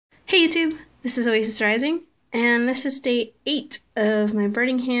Hey YouTube, this is Oasis Rising, and this is day 8 of my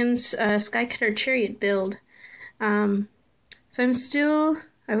Burning Hands Skycutter Chariot build. So I was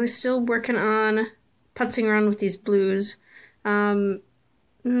still working on putzing around with these blues. I'm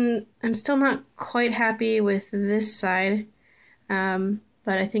still not quite happy with this side, but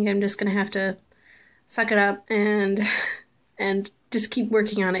I think I'm just gonna have to suck it up and and just keep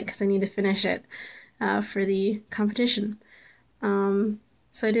working on it because I need to finish it for the competition.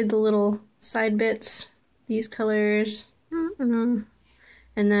 So I did the little side bits, these colors, and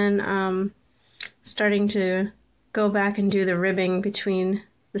then starting to go back and do the ribbing between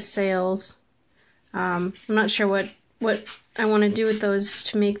the sails. I'm not sure what I want to do with those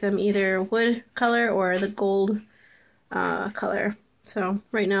to make them either wood color or the gold color. So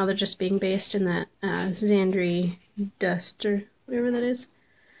right now they're just being based in that Zandri dust or whatever that is.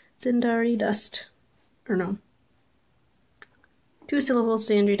 Zandari dust, or no. 2 syllables,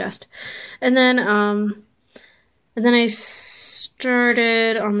 Zandri dust. And then I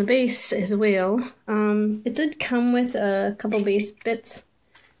started on the base as well. It did come with a couple base bits,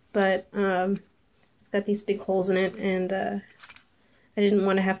 but it's got these big holes in it, and I didn't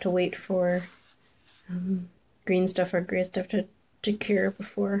want to have to wait for green stuff or gray stuff to cure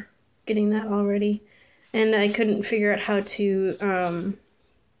before getting that all ready. And I couldn't figure out how to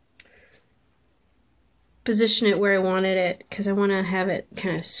position it where I wanted it, because I want to have it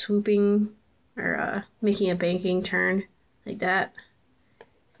kind of swooping or making a banking turn like that.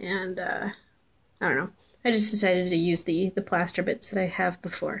 And I don't know. I just decided to use the plaster bits that I have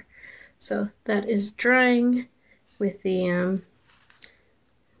before. So that is drying with the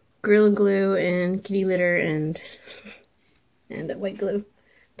Gorilla Glue and kitty litter and white glue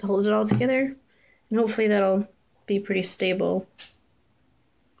to hold it all together. And hopefully that'll be pretty stable.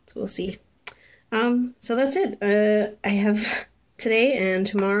 So we'll see. So that's it. I have today and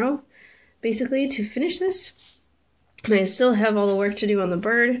tomorrow basically to finish this. And I still have all the work to do on the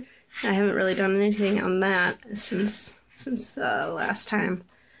bird. I haven't really done anything on that since last time.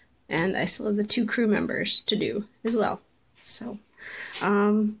 And I still have the 2 crew members to do as well. So,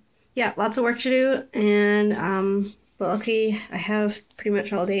 yeah, lots of work to do. And, but luckily I have pretty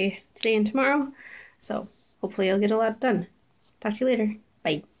much all day today and tomorrow. So hopefully I'll get a lot done. Talk to you later.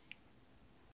 Bye.